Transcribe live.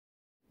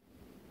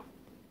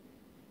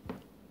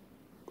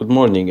Good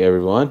morning,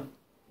 everyone.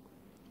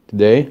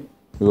 Today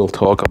we will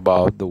talk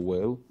about the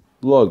well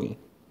logging.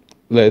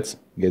 Let's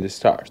get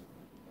started.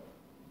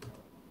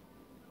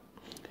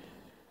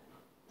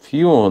 If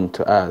you want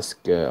to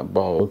ask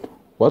about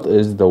what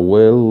is the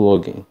well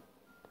logging,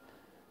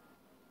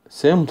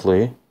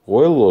 simply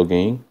well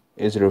logging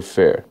is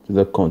referred to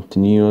the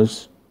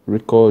continuous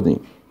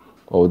recording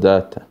of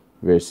data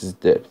versus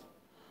depth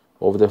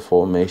of the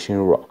formation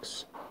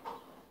rocks.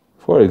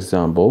 For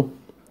example,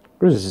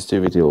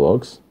 resistivity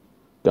logs,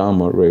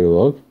 gamma ray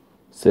log,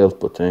 self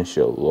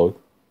potential log,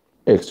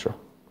 etc.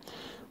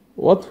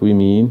 What we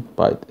mean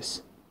by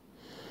this?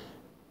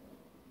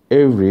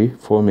 Every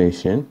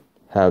formation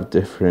have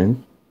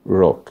different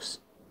rocks.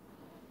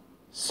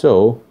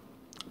 So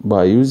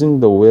by using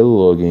the well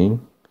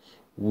logging,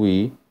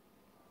 we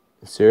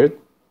insert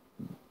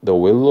the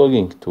well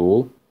logging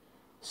tool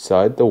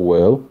inside the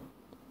well,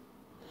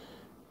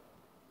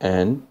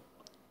 and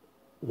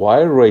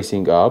while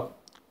raising up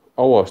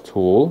our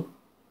tool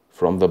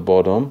from the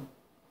bottom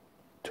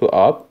to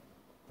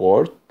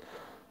upward,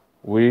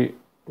 we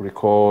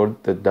record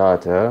the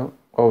data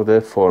of the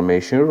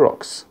formation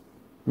rocks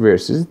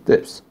versus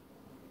depths.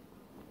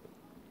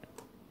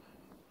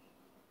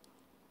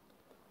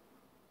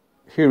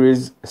 Here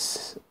is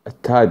a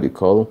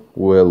typical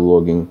well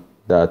logging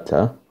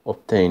data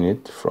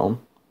obtained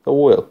from the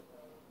well.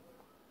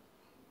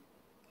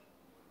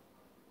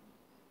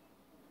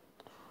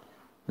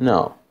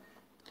 Now,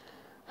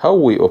 how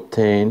we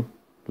obtain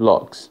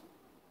logs?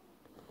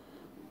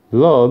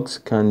 Logs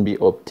can be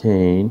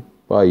obtained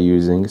by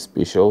using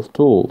special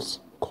tools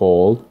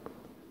called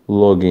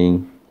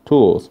logging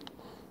tools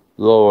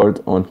lowered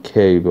on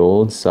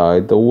cable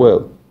inside the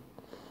well.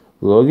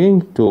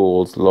 Logging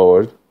tools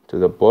lowered to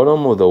the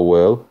bottom of the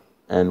well,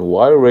 and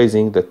while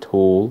raising the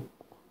tool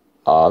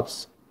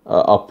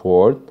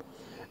upward,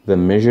 the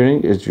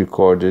measuring is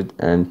recorded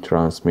and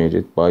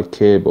transmitted by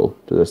cable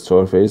to the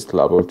surface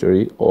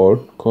laboratory or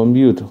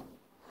computer.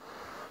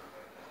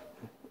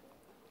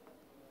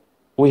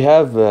 We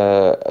have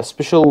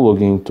special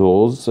logging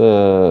tools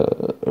that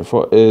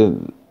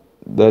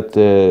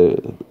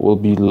will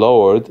be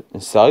lowered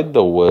inside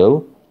the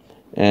well,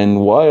 and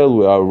while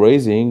we are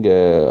raising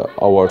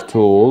our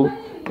tool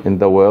in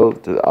the well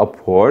to the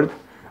upward,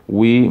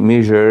 we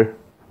measure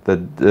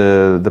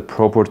the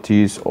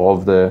properties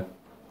of the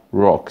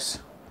rocks.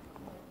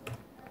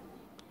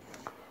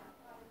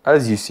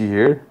 As you see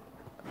here,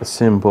 a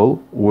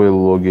simple well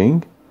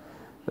logging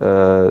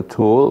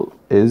tool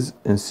is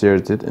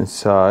inserted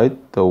inside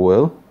the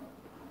well,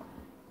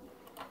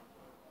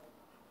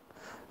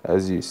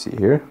 as you see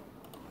here,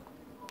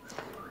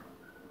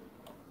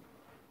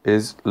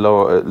 is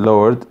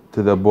lowered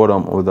to the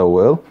bottom of the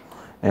well,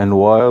 and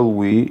while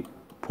we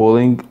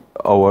pulling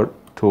our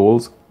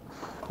tools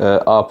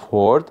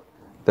upward,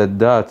 the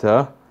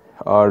data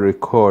are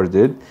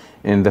recorded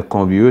in the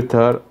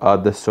computer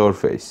at the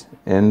surface,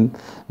 and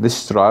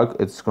this track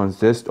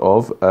consists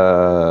of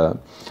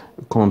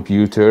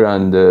computer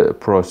and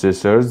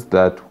processors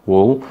that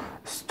will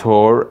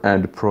store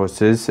and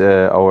process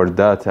our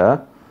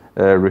data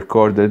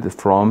recorded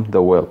from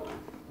the well.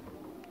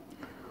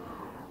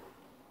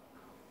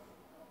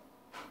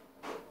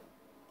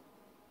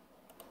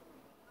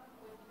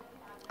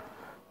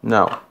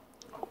 Now,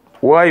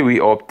 why we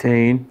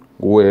obtain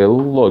well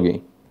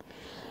logging?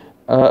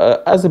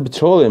 As a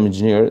petroleum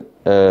engineer,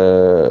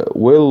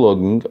 well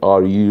logging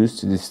are used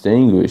to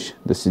distinguish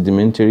the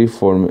sedimentary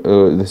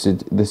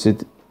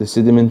the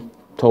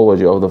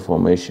sedimentology of the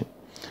formation,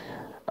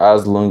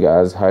 as long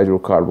as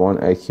hydrocarbon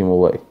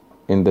accumulate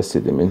in the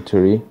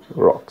sedimentary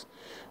rocks,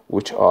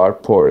 which are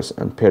porous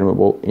and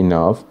permeable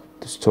enough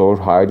to store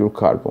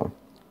hydrocarbon.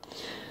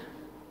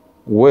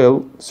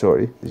 Well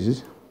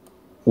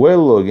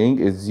logging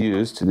is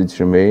used to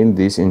determine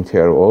this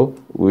interval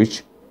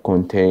which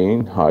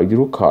contain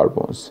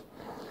hydrocarbons.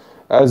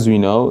 As we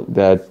know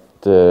that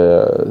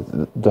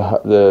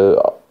the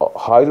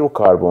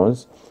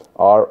hydrocarbons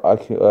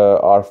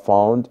are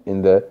found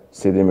in the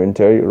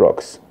sedimentary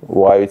rocks.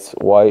 Why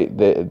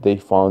they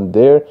found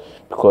there?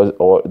 Because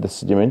the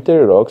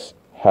sedimentary rocks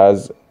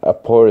has a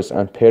porous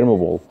and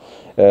permeable,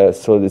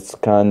 so it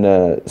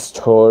can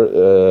store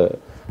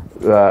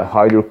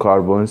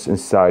hydrocarbons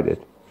inside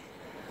it.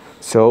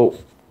 So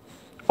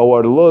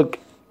our log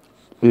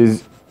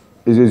is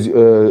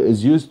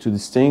used to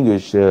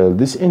distinguish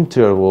this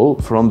interval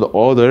from the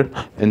other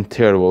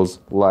intervals,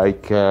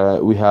 like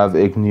we have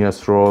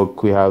igneous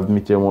rock, we have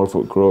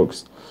metamorphic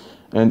rocks,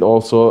 and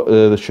also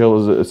the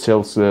shell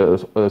itself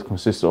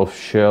consists of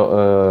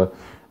shell,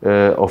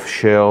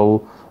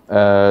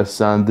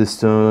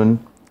 sandstone,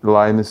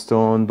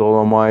 limestone,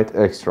 dolomite,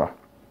 etc.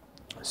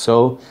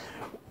 So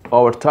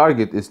our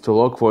target is to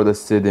look for the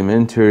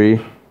sedimentary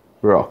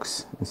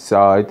rocks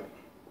inside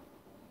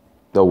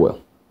the well,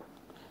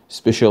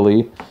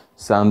 especially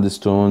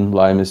sandstone,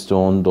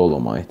 limestone,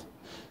 dolomite.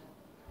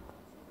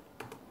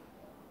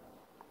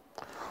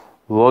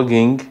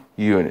 Logging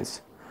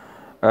units.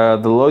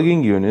 The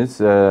logging units,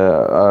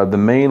 the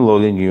main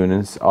logging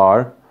units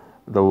are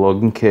the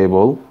logging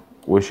cable,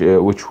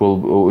 our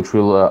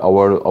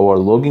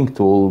logging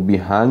tool will be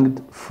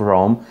hanged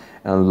from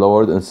and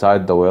lowered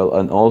inside the well,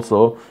 and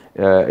also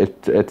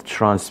it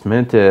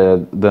transmit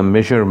the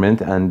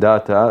measurement and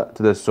data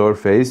to the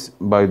surface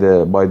by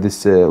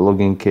this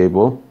logging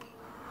cable.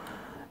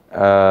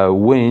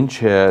 Winch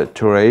to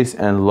raise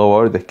and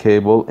lower the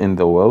cable in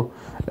the well.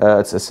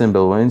 It's a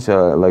simple winch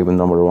like the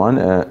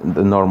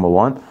normal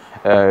one,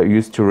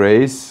 used to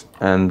raise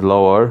and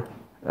lower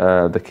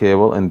the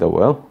cable in the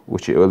well,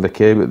 which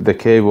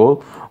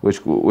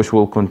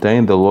will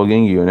contain the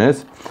logging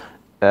unit.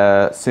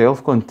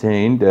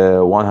 Self-contained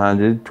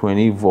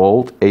 120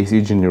 volt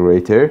AC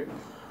generator,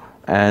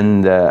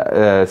 and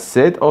a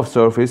set of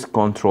surface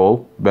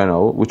control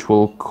panel which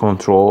will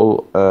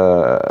control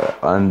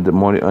and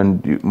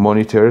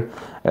monitor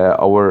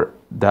our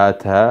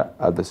data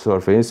at the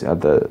surface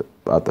at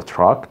the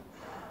truck.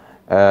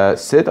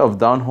 Set of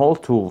downhole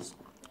tools.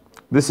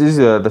 This is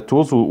the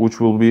tools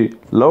which will be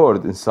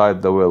lowered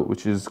inside the well,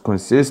 which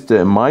consist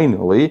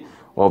mainly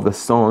of the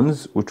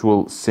sounds which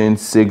will send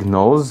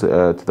signals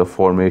to the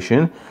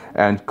formation,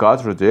 and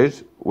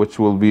cartridges which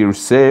will be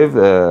receive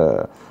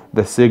the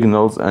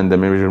signals and the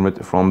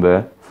measurement from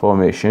the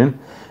formation.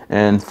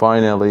 And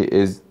finally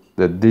is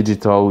the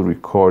digital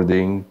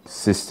recording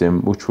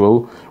system, which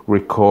will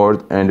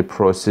record and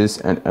process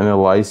and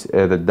analyze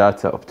the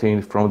data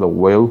obtained from the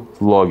well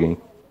logging.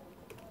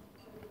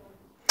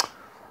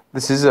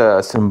 This is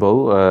a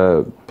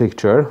simple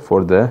picture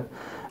for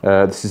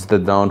this is the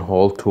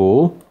downhole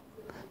tool.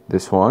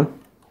 This one.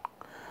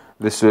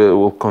 This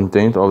will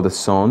contain of the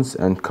sounds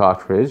and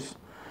cartridge,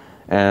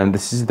 and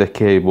this is the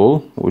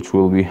cable which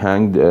will be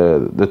hanged.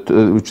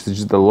 Which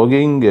is the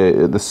logging.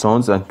 The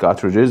sounds and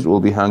cartridges will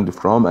be hanged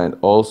from, and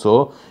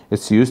also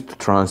it's used to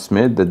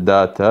transmit the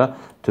data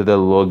to the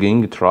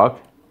logging truck.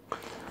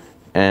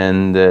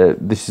 And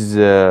this is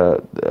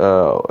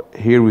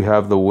here we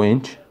have the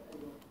winch.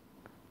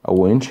 A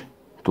winch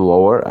to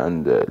lower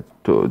and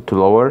to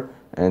lower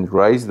and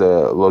raise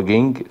the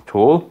logging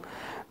tool.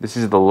 This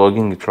is the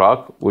logging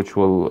truck, which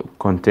will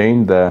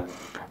contain the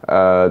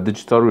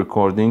digital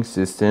recording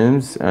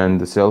systems and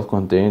the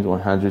self-contained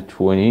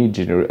 120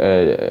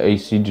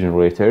 AC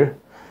generator.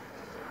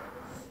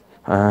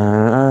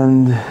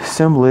 And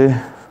simply,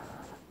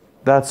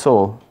 that's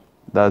all.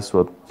 That's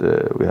what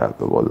we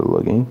have about the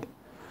logging.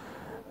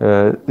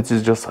 This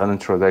is just an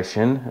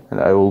introduction, and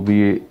I will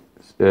be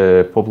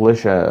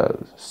publish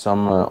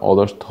some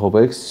other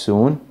topics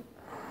soon.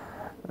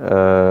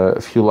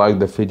 If you like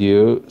the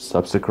video,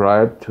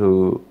 subscribe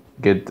to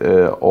get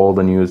all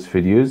the news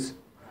videos,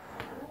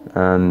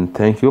 and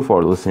thank you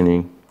for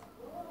listening.